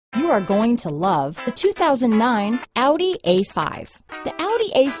are going to love the 2009 Audi A5. The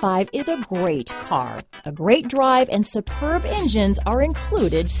Audi A5 is a great car. A great drive and superb engines are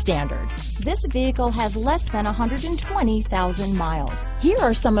included standard. This vehicle has less than 120,000 miles. Here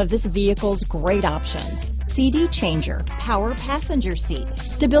are some of this vehicle's great options: CD changer, power passenger seat,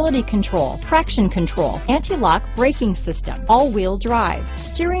 stability control, traction control, anti-lock braking system, all-wheel drive,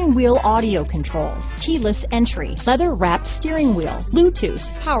 steering wheel audio controls, keyless entry, leather-wrapped steering wheel, Bluetooth,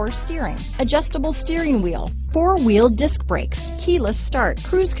 power steering, adjustable steering wheel, four-wheel disc brakes, keyless start,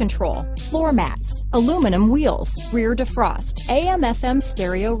 cruise control, floor mats, aluminum wheels, rear defrost, AM/FM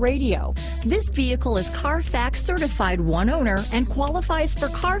stereo radio. This vehicle is Carfax certified one owner and qualifies for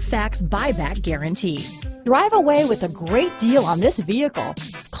Carfax buyback guarantee. Drive away with a great deal on this vehicle.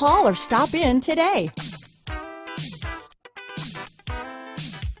 Call or stop in today.